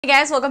Hey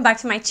guys, welcome back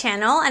to my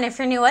channel, and if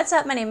you're new, what's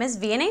up? My name is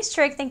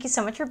vianney.strick. Thank you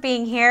so much for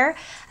being here.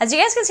 As you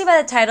guys can see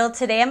by the title,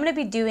 today I'm going to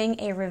be doing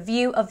a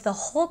review of the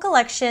whole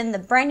collection, the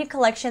brand new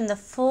collection, the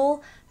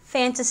full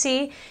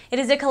Fantasy. It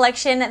is a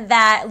collection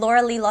that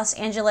Laura Lee Los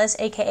Angeles,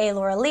 aka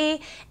Laura Lee,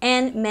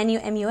 and Menu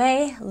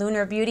MUA,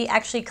 Lunar Beauty,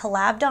 actually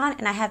collabed on,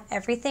 and I have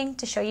everything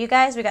to show you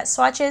guys. We got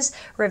swatches,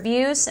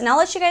 reviews, and I'll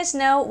let you guys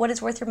know what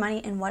is worth your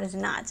money and what is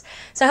not.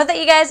 So I hope that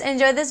you guys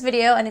enjoyed this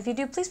video, and if you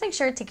do, please make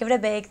sure to give it a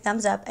big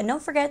thumbs up, and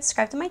don't forget to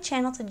subscribe to my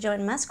channel to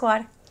join my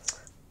squad.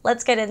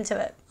 Let's get into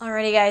it.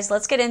 Alrighty guys,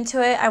 let's get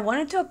into it. I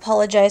wanted to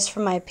apologize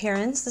for my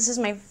appearance. This is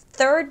my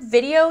third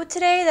video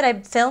today that I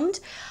filmed.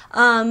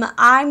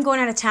 I'm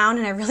going out of town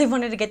and I really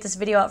wanted to get this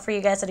video out for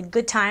you guys at a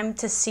good time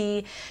to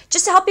see,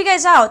 just to help you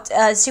guys out,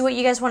 see what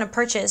you guys want to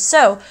purchase.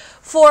 So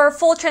for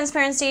full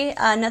transparency,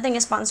 nothing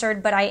is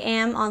sponsored, but I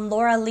am on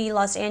Laura Lee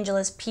Los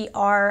Angeles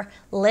PR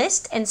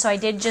list, and so I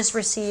did just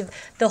receive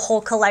the whole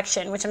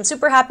collection, which I'm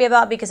super happy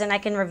about because then I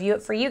can review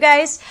it for you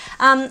guys.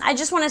 I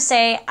just want to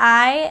say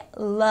I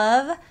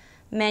love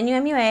Menu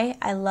MUA.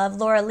 I love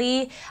Laura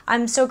Lee.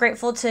 I'm so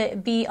grateful to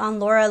be on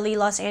Laura Lee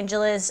Los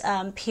Angeles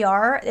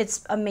PR.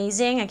 It's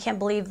amazing. I can't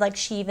believe like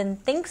she even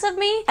thinks of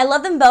me. I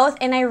love them both,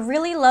 and I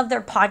really love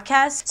their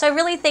podcast. So I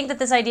really think that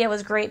this idea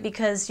was great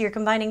because you're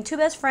combining two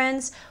best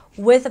friends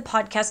with a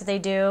podcast that they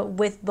do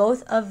with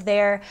both of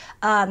their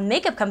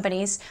makeup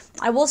companies.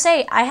 I will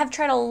say I have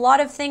tried a lot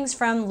of things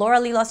from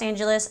Laura Lee Los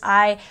Angeles.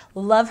 I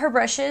love her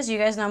brushes. You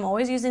guys know I'm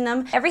always using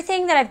them.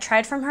 Everything that I've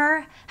tried from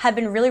her have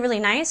been really, really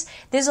nice.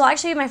 This will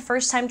actually be my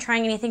first time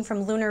trying anything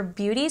from Lunar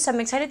Beauty, so I'm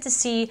excited to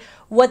see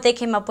what they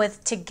came up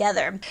with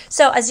together.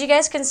 So as you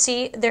guys can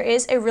see, there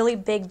is a really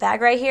big bag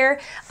right here.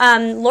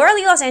 Laura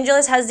Lee Los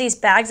Angeles has these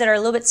bags that are a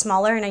little bit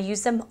smaller, and I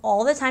use them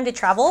all the time to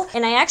travel,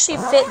 and I actually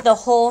fit the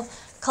whole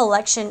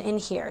collection in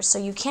here, so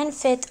you can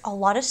fit a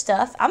lot of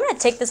stuff. I'm gonna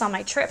take this on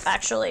my trip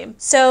actually.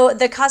 So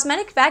the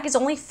cosmetic bag is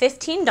only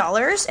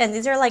 $15, and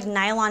these are like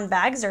nylon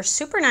bags. They're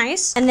super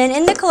nice. And then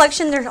in the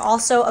collection there's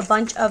also a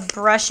bunch of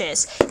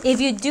brushes. If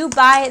you do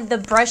buy the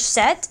brush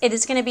set, it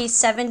is gonna be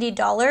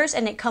 $70,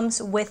 and it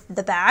comes with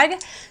the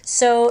bag.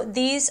 So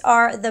these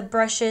are the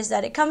brushes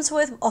that it comes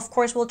with. Of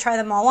course we'll try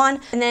them all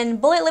on. And then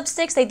bullet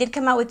lipsticks, they did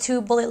come out with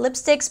 2 bullet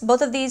lipsticks.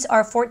 Both of these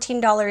are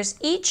 $14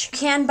 each. You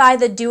can buy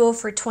the duo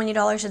for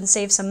 $20 and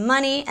save some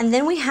money. And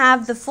then we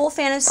have the full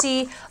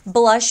Fantasy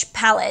blush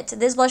palette.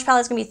 This blush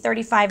palette is gonna be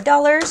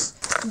 $35.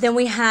 Then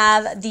we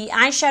have the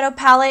eyeshadow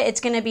palette.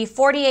 It's gonna be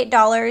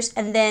 $48,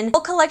 and then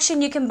full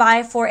collection you can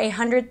buy for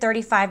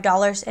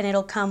 $135, and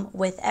it'll come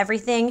with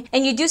everything.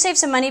 And you do save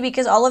some money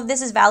because all of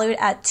this is valued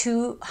at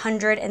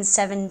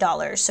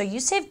 $207. So you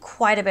save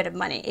quite a bit of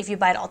money if you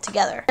buy it all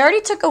together. I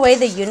already took away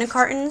the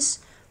unicartons.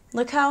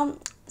 Look how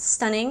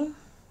stunning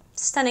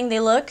they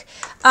look.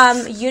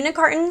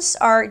 Unicartons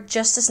are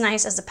just as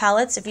nice as the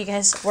palettes, if you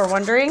guys were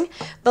wondering.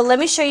 But let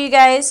me show you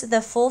guys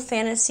the full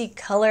Fantasy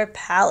color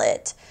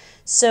palette.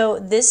 So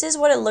this is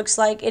what it looks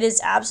like. It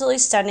is absolutely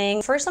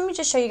stunning. First, let me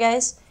just show you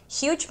guys.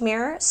 Huge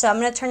mirror. So I'm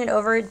going to turn it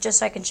over just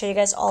so I can show you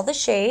guys all the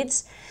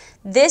shades.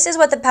 This is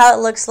what the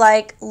palette looks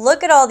like.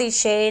 Look at all these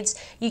shades.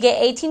 You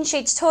get 18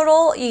 shades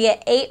total. You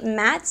get 8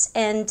 mattes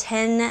and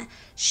 10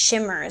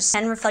 shimmers,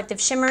 10 reflective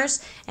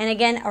shimmers, and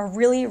again a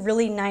really,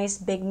 really nice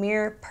big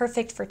mirror,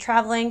 perfect for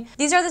traveling.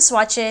 These are the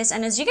swatches,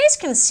 and as you guys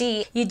can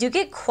see, you do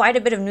get quite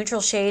a bit of neutral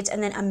shades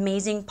and then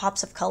amazing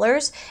pops of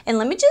colors. And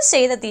let me just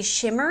say that these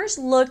shimmers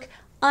look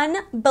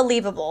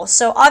unbelievable.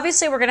 So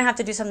obviously we're gonna have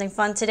to do something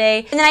fun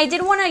today. And then I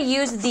did want to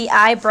use the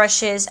eye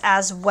brushes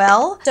as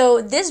well.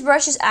 So this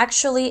brush is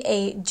actually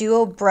a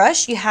duo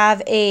brush. You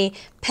have a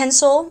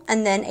pencil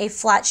and then a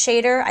flat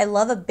shader. I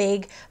love a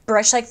big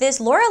brush like this.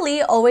 Laura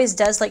Lee always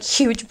does like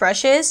huge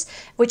brushes,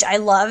 which I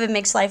love. It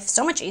makes life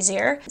so much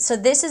easier. So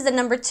this is the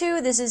number 2.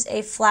 This is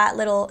a flat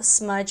little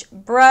smudge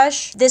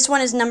brush. This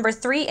one is number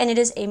 3, and it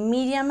is a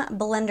medium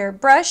blender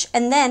brush.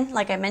 And then,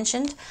 like I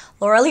mentioned,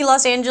 Laura Lee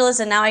Los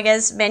Angeles, and now I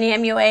guess Menu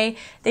MUA,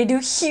 they do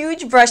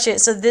huge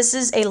brushes. So this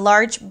is a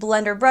large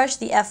blender brush,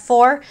 the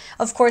F4.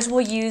 Of course,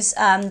 we'll use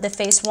the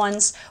face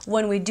ones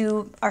when we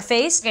do our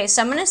face. Okay,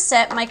 so I'm gonna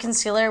set my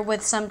concealer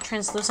with some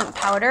translucent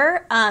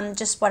powder,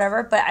 just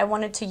whatever, but I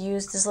wanted to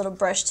use this little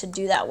brush to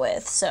do that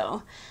with.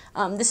 So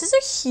this is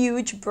a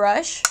huge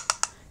brush,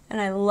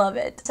 and I love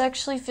it. It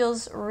actually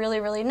feels really,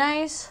 really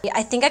nice.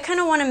 I think I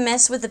kind of want to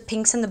mess with the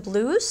pinks and the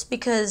blues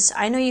because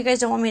I know you guys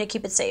don't want me to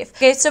keep it safe.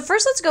 Okay, so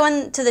first let's go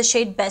into the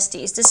shade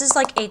Besties. This is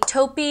like a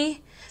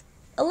taupey,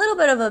 a little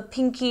bit of a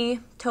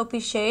pinky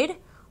taupey shade.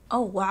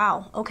 Oh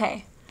wow,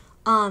 okay.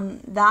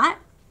 That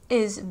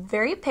is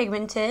very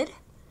pigmented.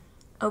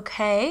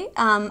 Okay,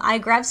 I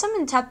grabbed some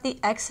and tapped the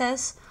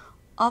excess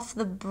off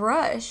the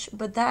brush,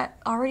 but that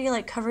already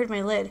like covered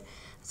my lid.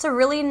 It's a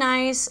really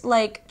nice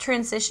like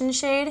transition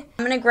shade.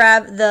 I'm gonna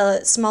grab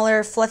the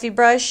smaller fluffy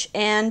brush,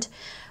 and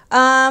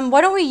why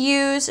don't we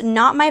use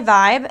Not My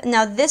Vibe.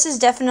 Now this is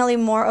definitely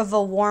more of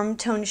a warm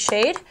tone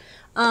shade.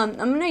 I'm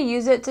gonna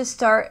use it to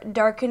start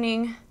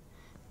darkening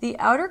the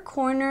outer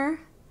corner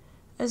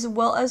as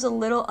well as a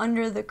little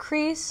under the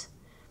crease.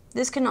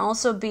 This can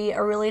also be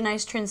a really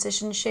nice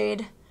transition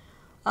shade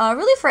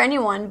Really for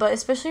anyone, but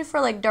especially for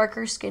like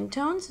darker skin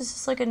tones. This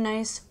is like a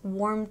nice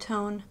warm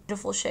tone,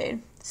 beautiful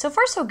shade. So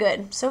far so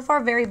good. So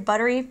far very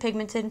buttery,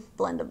 pigmented,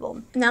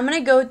 blendable. Now I'm going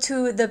to go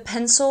to the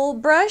pencil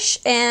brush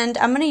and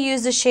I'm going to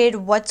use the shade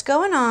What's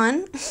Going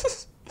On.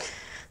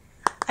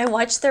 I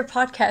watched their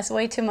podcast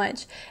way too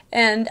much.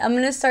 And I'm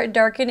going to start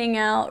darkening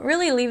out,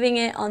 really leaving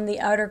it on the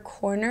outer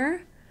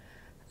corner.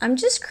 I'm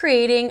just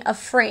creating a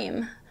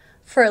frame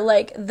for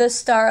like the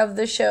star of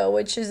the show,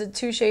 which is the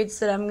 2 shades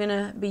that I'm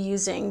gonna be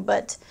using,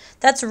 but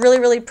that's really,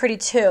 really pretty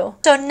too.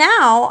 So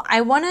now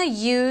I wanna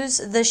use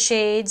the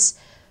shades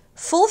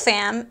Full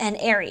Fam and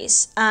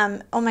Aries.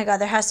 Oh my God,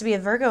 there has to be a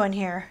Virgo in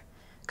here.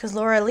 Cause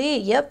Laura Lee,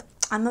 yep,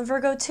 I'm a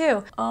Virgo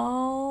too.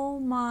 Oh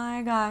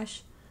my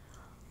gosh.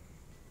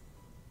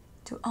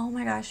 Oh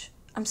my gosh,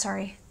 I'm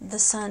sorry, the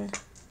sun.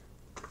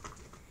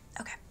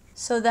 Okay,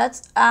 so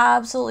that's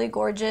absolutely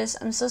gorgeous.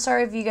 I'm so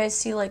sorry if you guys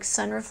see like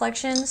sun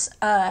reflections.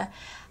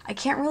 I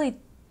can't really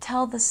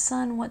tell the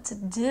sun what to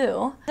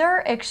do.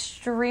 They're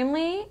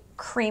extremely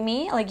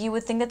creamy, like you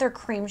would think that they're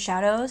cream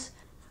shadows.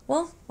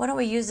 Well, why don't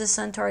we use the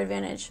sun to our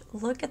advantage?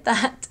 Look at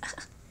that.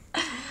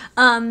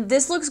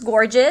 This looks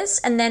gorgeous,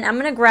 and then I'm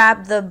gonna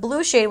grab the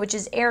blue shade, which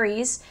is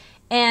Aries,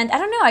 and I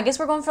don't know, I guess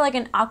we're going for like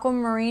an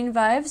aquamarine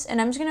vibes,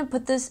 and I'm just gonna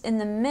put this in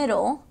the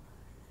middle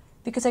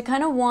because I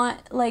kind of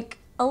want like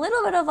a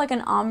little bit of like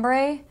an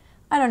ombre.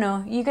 I don't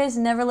know, you guys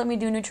never let me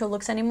do neutral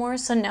looks anymore,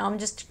 so now I'm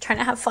just trying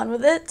to have fun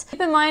with it.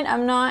 Keep in mind,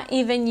 I'm not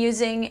even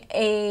using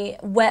a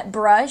wet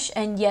brush,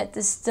 and yet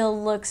this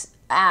still looks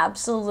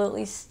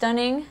absolutely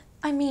stunning.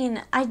 I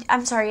mean,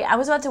 I'm sorry, I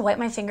was about to wipe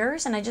my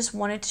fingers, and I just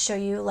wanted to show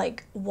you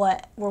like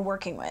what we're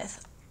working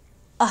with.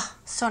 Oh,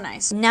 so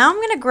nice. Now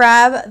I'm gonna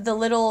grab the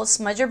little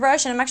smudger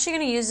brush, and I'm actually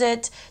gonna use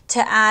it to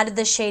add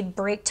the shade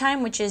Break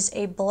Time, which is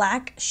a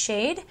black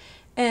shade,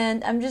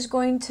 and I'm just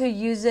going to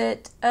use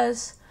it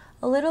as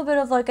a little bit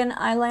of like an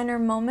eyeliner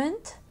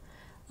moment,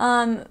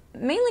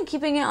 mainly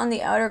keeping it on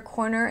the outer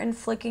corner and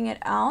flicking it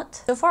out.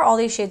 So far all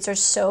these shades are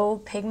so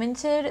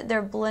pigmented,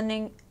 they're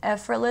blending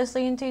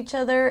effortlessly into each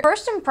other.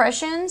 First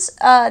impressions,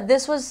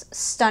 this was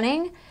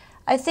stunning.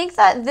 I think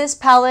that this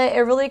palette,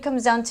 it really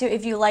comes down to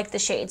if you like the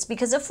shades,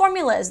 because the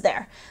formula is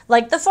there.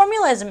 Like, the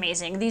formula is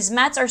amazing. These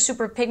mattes are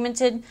super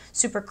pigmented,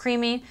 super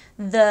creamy.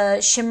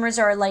 The shimmers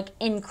are like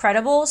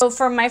incredible. So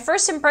for my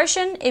first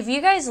impression, if you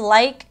guys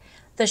like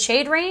the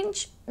shade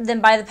range, then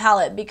buy the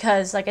palette,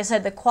 because like I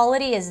said, the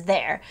quality is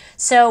there.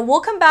 So we'll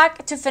come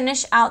back to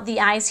finish out the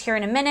eyes here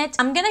in a minute.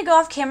 I'm gonna go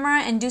off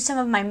camera and do some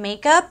of my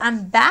makeup.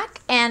 I'm back,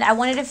 and I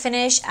wanted to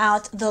finish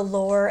out the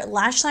lower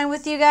lash line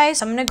with you guys.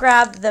 So I'm gonna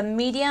grab the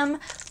medium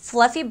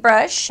fluffy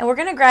brush, and we're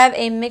gonna grab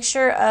a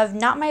mixture of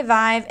Not My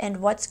Vibe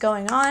and What's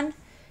Going On,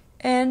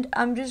 and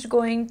I'm just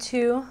going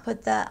to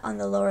put that on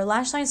the lower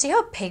lash line. See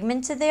how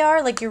pigmented they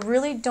are? Like, you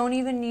really don't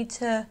even need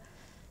to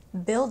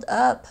build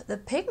up the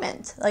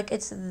pigment, like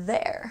it's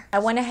there. I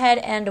went ahead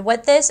and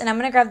wet this, and I'm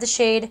gonna grab the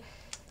shade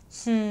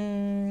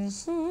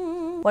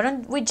why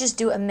don't we just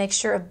do a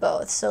mixture of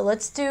both? So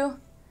let's do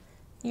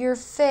your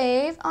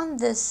fave on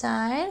this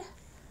side.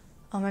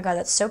 Oh my God,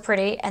 that's so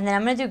pretty. And then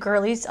I'm gonna do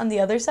girlies on the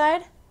other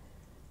side.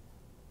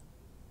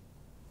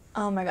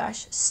 Oh my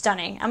gosh,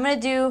 stunning. I'm gonna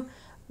do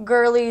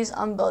girlies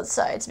on both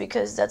sides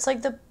because that's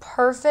like the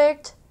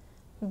perfect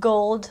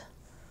gold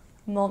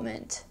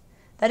moment.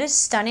 That is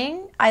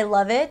stunning. I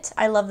love it.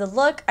 I love the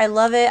look. I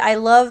love it.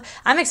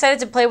 I'm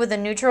excited to play with the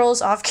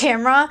neutrals off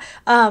camera,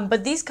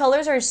 but these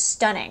colors are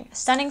stunning.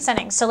 Stunning,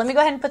 stunning. So let me go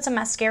ahead and put some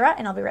mascara,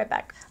 and I'll be right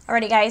back.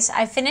 Alrighty guys,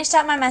 I finished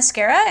out my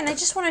mascara, and I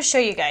just want to show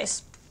you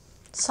guys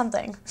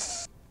something.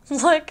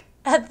 Look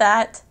at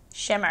that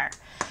shimmer.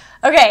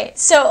 Okay,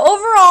 so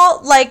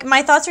overall, like,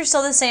 my thoughts are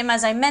still the same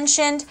as I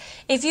mentioned.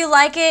 If you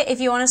like it, if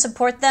you want to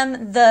support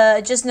them,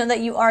 just know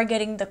that you are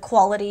getting the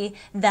quality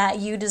that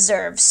you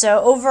deserve. So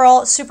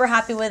overall, super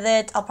happy with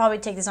it. I'll probably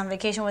take this on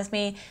vacation with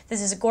me.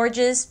 This is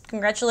gorgeous.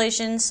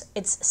 Congratulations.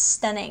 It's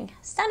stunning.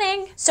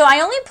 Stunning. So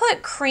I only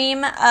put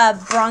cream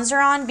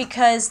bronzer on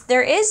because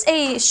there is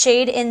a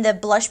shade in the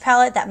blush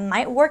palette that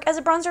might work as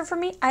a bronzer for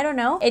me. I don't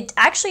know. It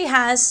actually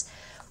has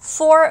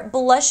 4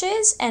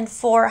 blushes and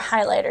 4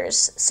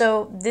 highlighters.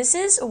 So this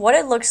is what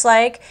it looks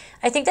like.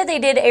 I think that they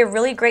did a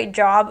really great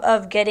job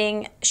of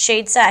getting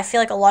shades that I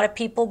feel like a lot of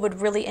people would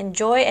really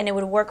enjoy, and it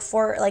would work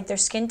for like their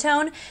skin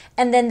tone.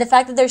 And then the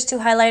fact that there's 2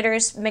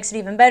 highlighters makes it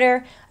even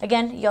better.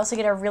 Again, you also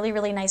get a really,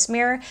 really nice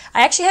mirror.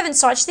 I actually haven't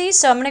swatched these,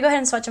 so I'm gonna go ahead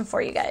and swatch them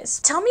for you guys.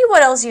 Tell me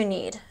what else you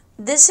need.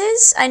 This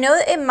is, I know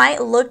that it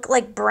might look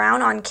like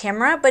brown on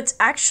camera, but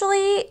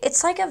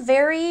it's like a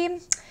very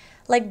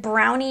like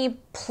brownie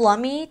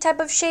plummy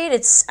type of shade.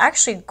 It's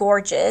actually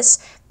gorgeous.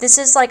 This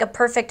is like a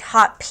perfect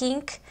hot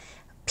pink,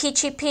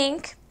 peachy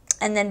pink,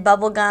 and then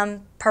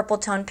bubblegum purple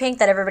tone pink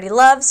that everybody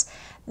loves.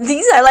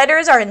 These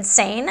highlighters are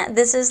insane.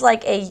 This is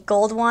like a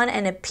gold one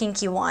and a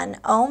pinky one.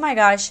 Oh my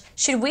gosh.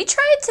 Should we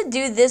try to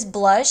do this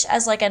blush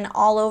as like an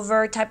all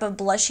over type of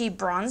blushy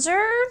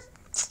bronzer?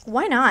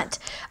 Why not?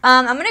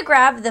 I'm going to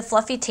grab the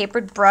fluffy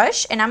tapered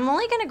brush, and I'm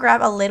only going to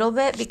grab a little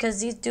bit because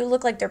these do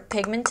look like they're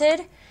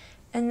pigmented.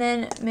 And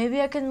then maybe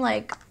I can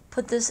like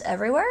put this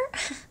everywhere.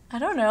 I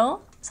don't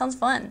know. Sounds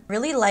fun.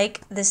 Really like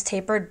this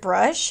tapered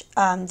brush.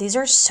 These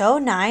are so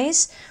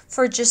nice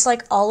for just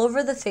like all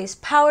over the face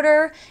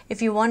powder.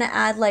 If you want to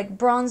add like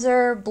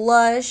bronzer,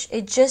 blush,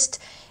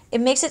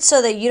 it makes it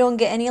so that you don't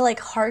get any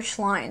like harsh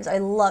lines. I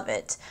love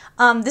it.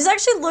 This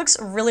actually looks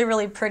really,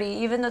 really pretty,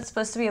 even though it's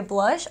supposed to be a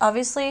blush.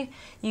 Obviously,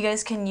 you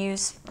guys can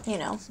use, you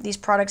know, these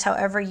products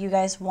however you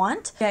guys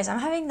want. Guys, I'm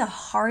having the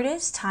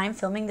hardest time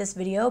filming this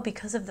video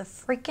because of the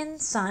freaking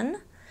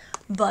sun,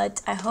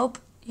 but I hope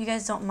you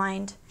guys don't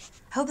mind.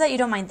 I hope that you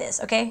don't mind this,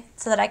 okay?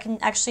 So that I can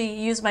actually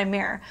use my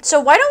mirror. So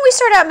why don't we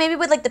start out maybe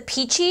with like the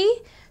peachy,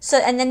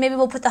 and then maybe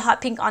we'll put the hot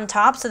pink on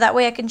top, so that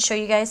way I can show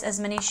you guys as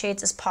many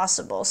shades as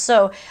possible.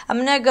 So I'm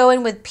gonna go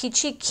in with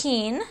Peachy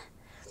Keen.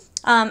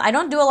 I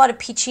don't do a lot of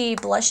peachy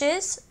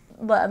blushes,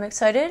 but I'm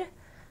excited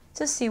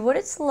to see what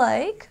it's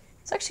like.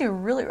 It's actually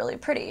really, really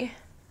pretty.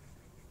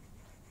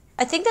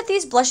 I think that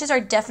these blushes are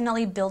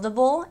definitely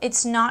buildable.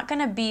 It's not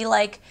gonna be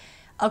like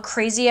a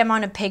crazy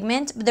amount of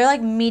pigment, but they're like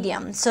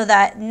medium, so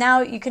that now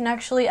you can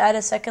actually add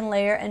a second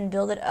layer and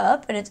build it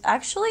up. And it's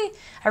actually,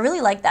 I really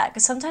like that,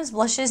 because sometimes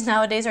blushes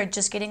nowadays are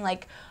just getting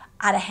like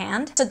out of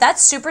hand. So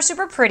that's super,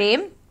 super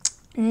pretty.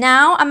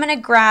 Now I'm gonna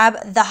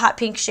grab the hot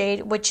pink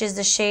shade, which is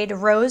the shade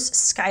Rose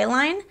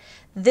Skyline.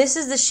 This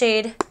is the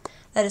shade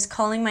that is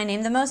calling my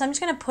name the most. I'm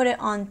just gonna put it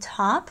on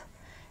top,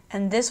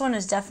 and this one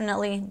is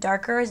definitely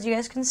darker, as you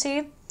guys can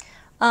see.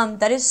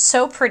 That is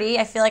so pretty.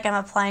 I feel like I'm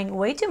applying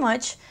way too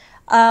much.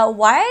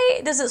 Why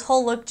does this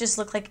whole look just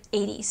look like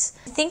 80s?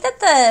 I think that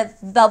the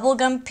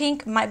bubblegum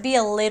pink might be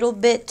a little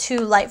bit too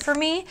light for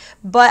me,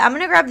 but I'm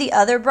gonna grab the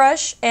other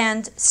brush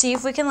and see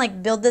if we can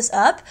like build this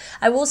up.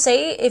 I will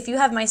say, if you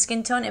have my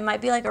skin tone, it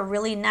might be like a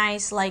really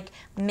nice like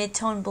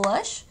mid-tone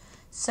blush.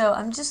 So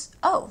I'm just,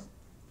 oh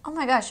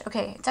my gosh,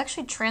 okay, it's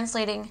actually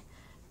translating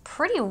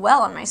pretty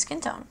well on my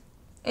skin tone.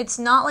 It's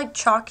not like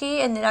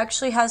chalky, and it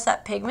actually has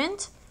that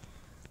pigment.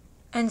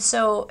 And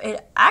so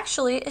it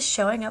actually is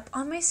showing up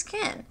on my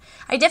skin.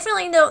 I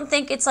definitely don't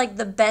think it's like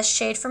the best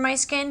shade for my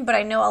skin, but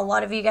I know a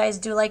lot of you guys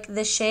do like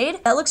this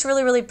shade. That looks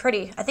really, really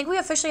pretty. I think we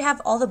officially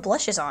have all the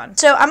blushes on.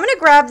 So I'm gonna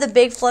grab the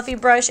big fluffy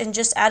brush and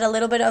just add a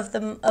little bit of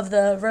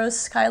the Rose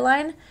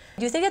Skyline.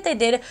 I do think that they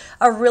did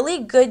a really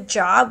good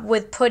job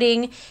with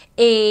putting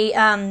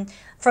a,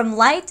 from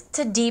light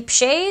to deep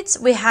shades.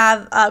 We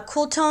have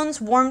cool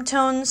tones, warm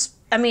tones.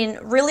 I mean,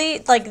 really,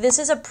 like, this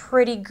is a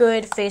pretty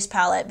good face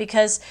palette,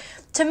 because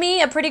to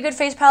me, a pretty good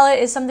face palette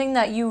is something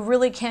that you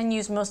really can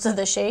use most of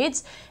the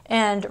shades.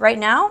 And right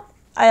now,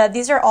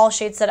 these are all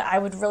shades that I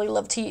would really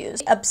love to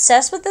use.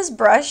 Obsessed with this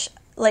brush,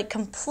 like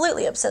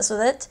completely obsessed with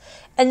it.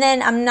 And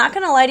then I'm not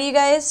gonna lie to you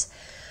guys,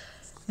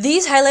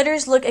 these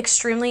highlighters look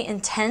extremely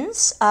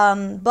intense,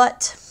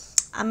 but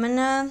I'm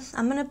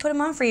gonna put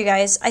them on for you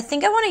guys. I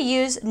think I want to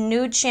use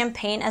Nude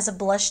Champagne as a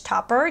blush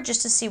topper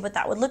just to see what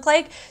that would look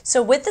like.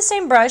 So with the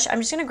same brush,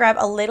 I'm just gonna grab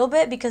a little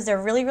bit because they're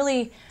really,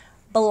 really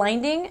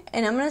blinding,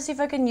 and I'm gonna see if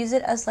I can use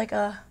it as like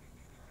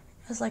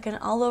an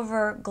all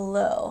over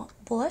glow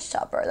blush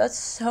topper. That's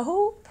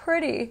so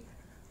pretty.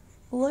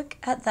 Look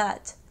at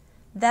that.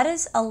 That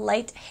is a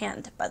light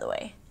hand, by the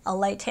way, a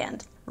light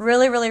hand.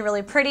 Really, really,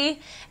 really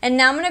pretty. And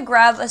now I'm gonna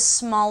grab a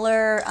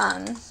smaller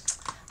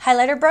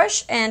highlighter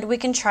brush, and we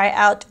can try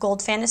out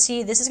Gold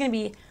Fantasy. This is gonna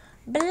be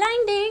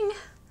blinding.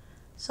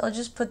 So I'll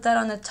just put that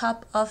on the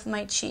top of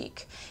my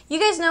cheek. You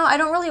guys know I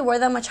don't really wear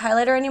that much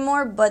highlighter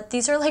anymore, but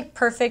these are like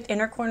perfect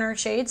inner corner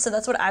shades, so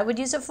that's what I would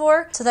use it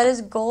for. So that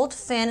is Gold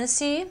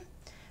Fantasy.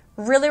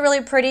 Really,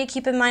 really pretty.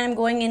 Keep in mind I'm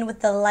going in with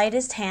the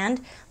lightest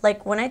hand.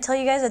 Like, when I tell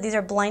you guys that these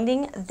are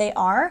blinding, they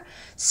are.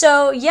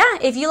 So yeah,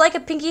 if you like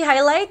a pinky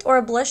highlight or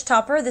a blush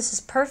topper, this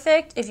is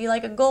perfect. If you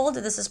like a gold,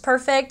 this is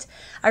perfect.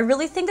 I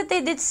really think that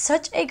they did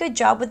such a good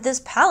job with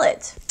this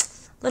palette.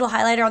 Little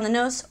highlighter on the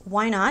nose,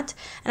 why not?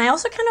 And I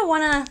also kind of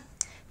want to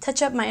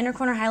touch up my inner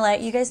corner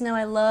highlight. You guys know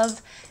I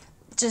love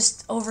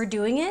just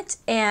overdoing it,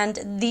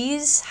 and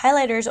these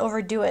highlighters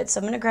overdo it. So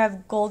I'm going to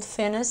grab Gold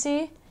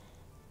Fantasy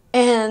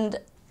and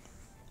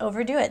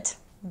overdo it.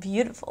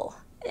 Beautiful.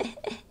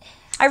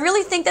 I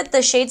really think that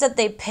the shades that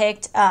they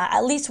picked,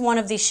 at least one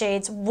of these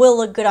shades, will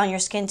look good on your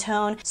skin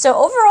tone. So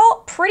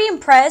overall, pretty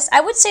impressed.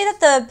 I would say that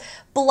the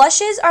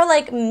blushes are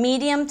like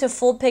medium to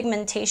full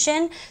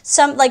pigmentation.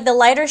 Some, like the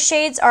lighter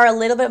shades, are a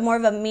little bit more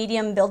of a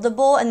medium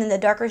buildable, and then the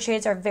darker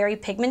shades are very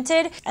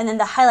pigmented, and then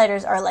the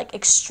highlighters are like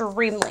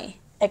extremely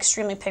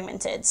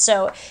pigmented.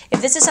 So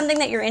if this is something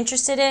that you're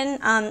interested in,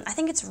 I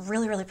think it's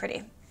really, really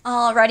pretty.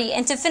 Alrighty,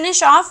 and to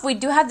finish off, we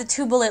do have the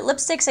 2 bullet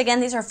lipsticks.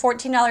 Again, these are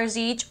 $14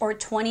 each, or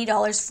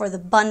 $20 for the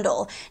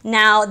bundle.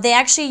 Now, they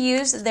actually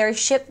use their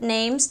ship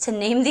names to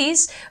name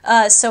these.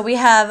 So we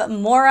have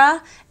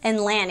Maura and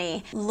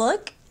Lanny.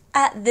 Look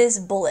at this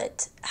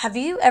bullet. Have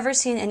you ever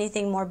seen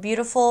anything more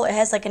beautiful? It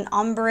has like an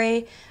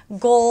ombre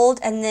gold,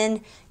 and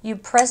then you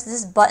press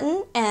this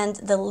button and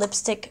the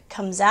lipstick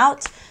comes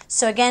out.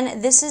 So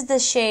again, this is the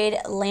shade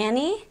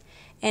Lanny,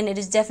 and it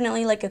is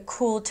definitely like a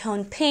cool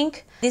tone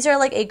pink. These are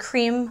like a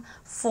cream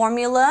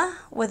formula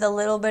with a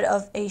little bit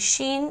of a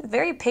sheen.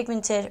 Very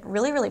pigmented,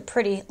 really, really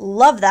pretty.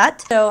 Love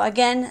that. So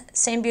again,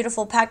 same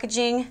beautiful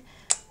packaging.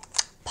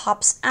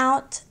 pops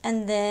out,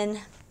 and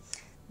then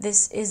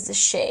this is the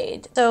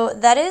shade. So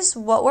that is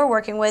what we're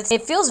working with.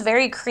 It feels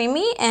very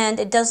creamy and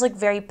it does look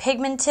very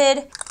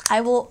pigmented.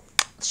 I will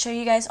show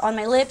you guys on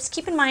my lips.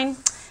 Keep in mind,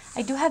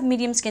 I do have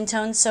medium skin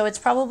tone, so it's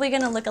probably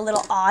gonna look a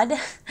little odd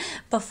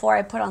before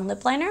I put on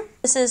lip liner.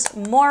 This is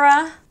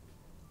Maura.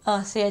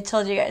 Oh, see, I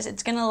told you guys,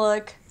 it's gonna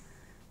look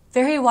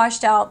very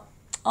washed out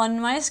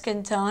on my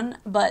skin tone,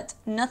 but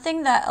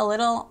nothing that a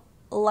little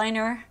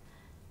liner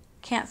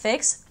can't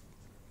fix.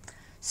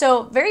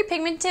 So very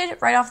pigmented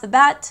right off the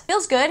bat.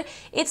 Feels good.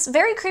 It's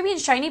very creamy and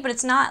shiny, but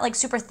it's not like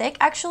super thick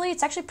actually.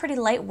 It's actually pretty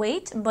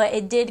lightweight, but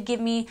it did give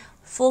me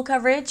full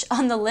coverage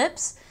on the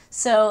lips.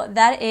 So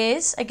that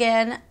is,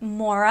 again,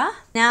 Maura.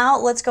 Now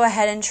let's go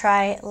ahead and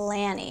try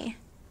Lanny.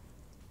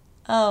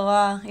 Oh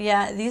wow,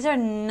 yeah, these are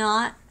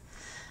not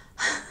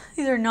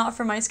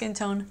for my skin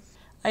tone.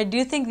 I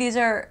do think these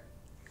are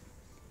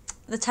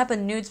the type of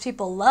nudes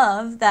people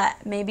love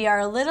that maybe are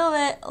a little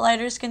bit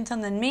lighter skin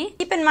tone than me.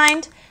 Keep in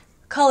mind,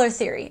 color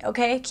theory,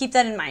 okay? Keep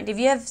that in mind. If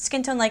you have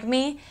skin tone like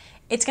me,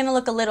 it's gonna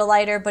look a little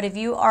lighter, but if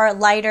you are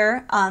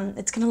lighter,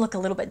 it's gonna look a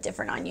little bit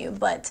different on you.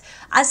 But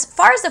as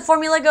far as the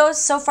formula goes,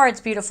 so far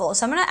it's beautiful.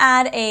 So I'm gonna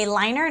add a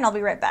liner and I'll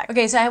be right back.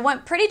 Okay, so I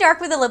went pretty dark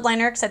with the lip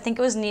liner because I think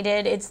it was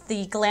needed. It's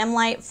the Glam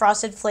Light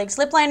Frosted Flakes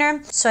lip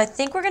liner. So I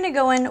think we're gonna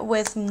go in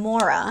with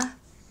Maura.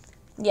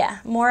 Yeah,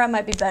 Maura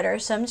might be better.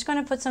 So I'm just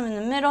gonna put some in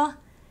the middle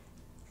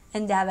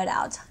and dab it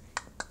out.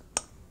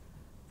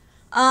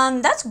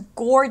 That's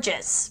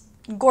gorgeous.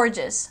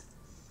 Gorgeous.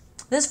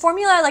 This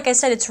formula, like I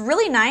said, it's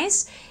really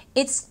nice.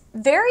 It's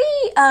very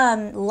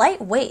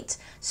lightweight.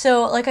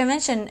 So like I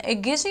mentioned,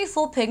 it gives me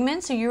full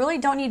pigment, so you really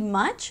don't need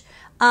much.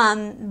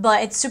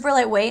 But it's super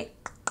lightweight.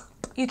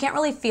 You can't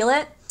really feel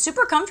it.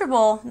 Super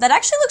comfortable. That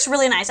actually looks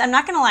really nice. I'm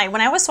not gonna lie.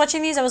 When I was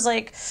swatching these, I was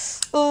like,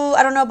 ooh,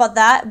 I don't know about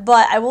that.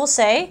 But I will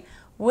say,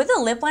 with a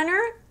lip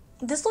liner,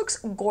 this looks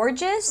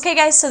gorgeous. Okay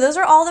guys, so those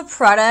are all the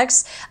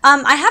products.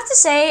 I have to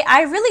say,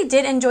 I really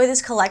did enjoy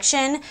this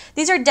collection.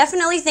 These are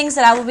definitely things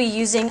that I will be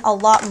using a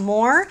lot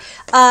more.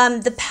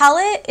 The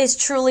palette is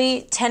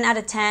truly 10 out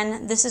of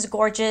 10. This is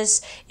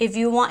gorgeous. If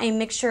you want a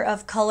mixture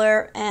of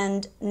color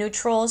and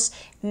neutrals,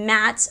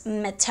 mattes,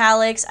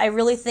 metallics, I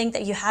really think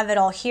that you have it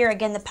all here.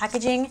 Again, the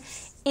packaging,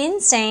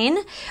 insane.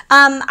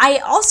 I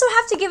also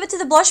have to give it to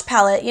the blush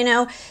palette. You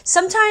know,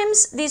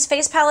 sometimes these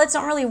face palettes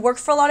don't really work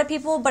for a lot of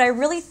people, but I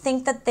really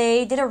think that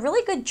they did a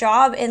really good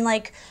job in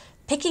like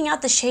picking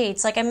out the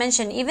shades. Like I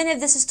mentioned, even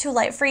if this is too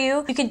light for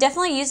you, you can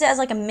definitely use it as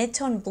like a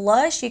mid-tone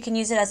blush. You can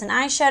use it as an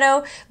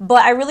eyeshadow,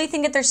 but I really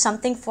think that there's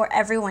something for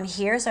everyone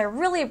here, so I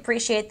really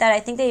appreciate that. I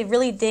think they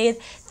really did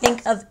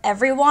think of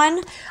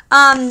everyone.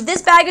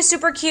 This bag is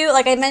super cute.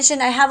 Like I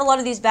mentioned, I have a lot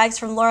of these bags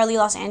from Laura Lee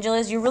Los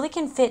Angeles. You really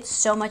can fit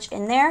so much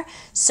in there.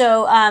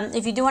 So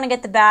if you do want to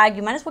get the bag,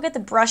 you might as well get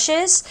the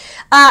brushes.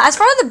 As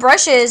far as the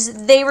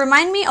brushes, they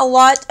remind me a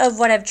lot of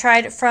what I've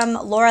tried from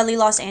Laura Lee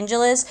Los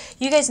Angeles.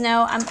 You guys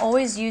know I'm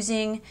always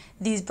using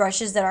these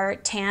brushes that are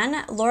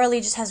tan. Laura Lee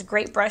just has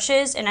great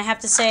brushes, and I have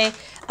to say,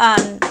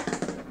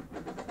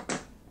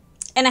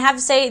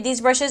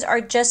 these brushes are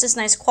just as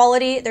nice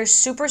quality. They're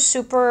super,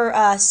 super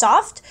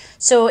soft.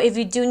 So if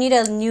you do need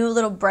a new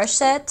little brush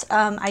set,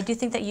 I do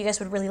think that you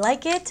guys would really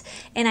like it.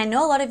 And I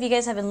know a lot of you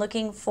guys have been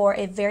looking for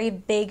a very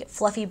big,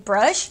 fluffy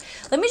brush.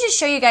 Let me just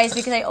show you guys,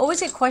 because I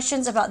always get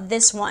questions about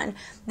this one.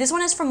 This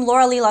one is from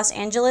Laura Lee Los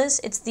Angeles.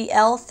 It's the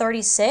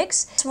L36.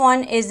 This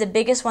one is the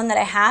biggest one that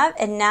I have,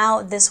 and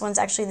now this one's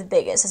actually the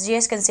biggest. As you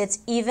guys can see, it's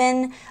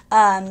even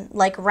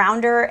like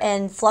rounder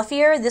and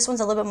fluffier. This one's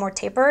a little bit more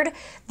tapered.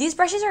 These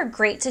brushes are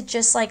great to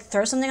just like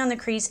throw something on the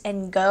crease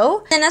and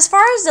go. And as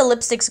far as the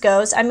lipsticks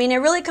goes, I mean, it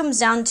really comes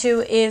down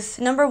to if,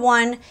 number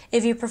one,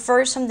 if you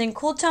prefer something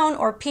cool tone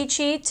or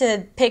peachy,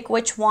 to pick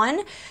which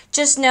one.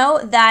 Just know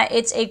that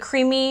it's a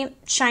creamy,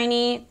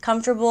 shiny,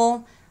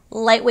 comfortable,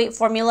 lightweight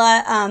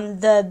formula.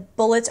 The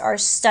bullets are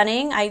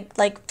stunning. I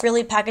like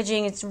really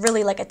packaging. It's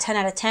really like a 10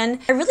 out of 10.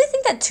 I really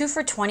think that 2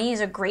 for $20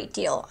 is a great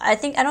deal. I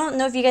don't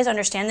know if you guys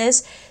understand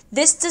this.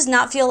 This does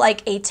not feel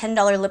like a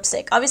 $10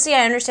 lipstick. Obviously,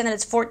 I understand that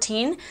it's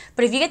 $14,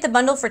 but if you get the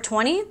bundle for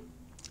 $20,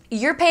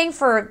 you're paying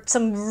for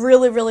some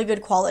really, really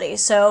good quality.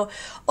 So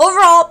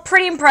overall,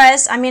 pretty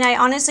impressed. I mean, I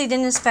honestly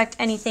didn't expect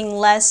anything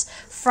less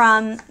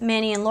from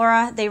Manny and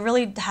Laura. They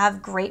really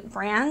have great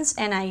brands,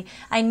 and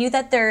I knew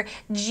that their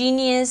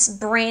genius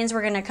brains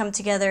were gonna come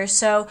together.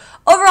 So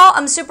overall,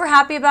 I'm super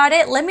happy about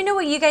it. Let me know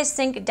what you guys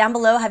think down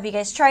below. Have you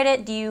guys tried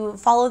it? Do you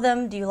follow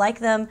them? Do you like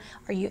them?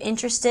 Are you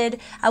interested?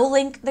 I will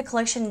link the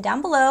collection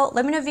down below.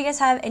 Let me know if you guys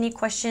have any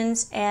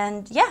questions,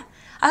 and yeah.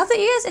 I hope that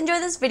you guys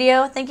enjoyed this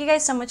video. Thank you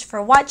guys so much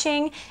for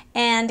watching,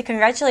 and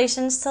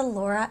congratulations to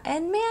Laura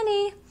and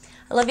Manny.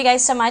 I love you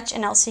guys so much,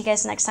 and I'll see you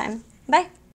guys next time. Bye.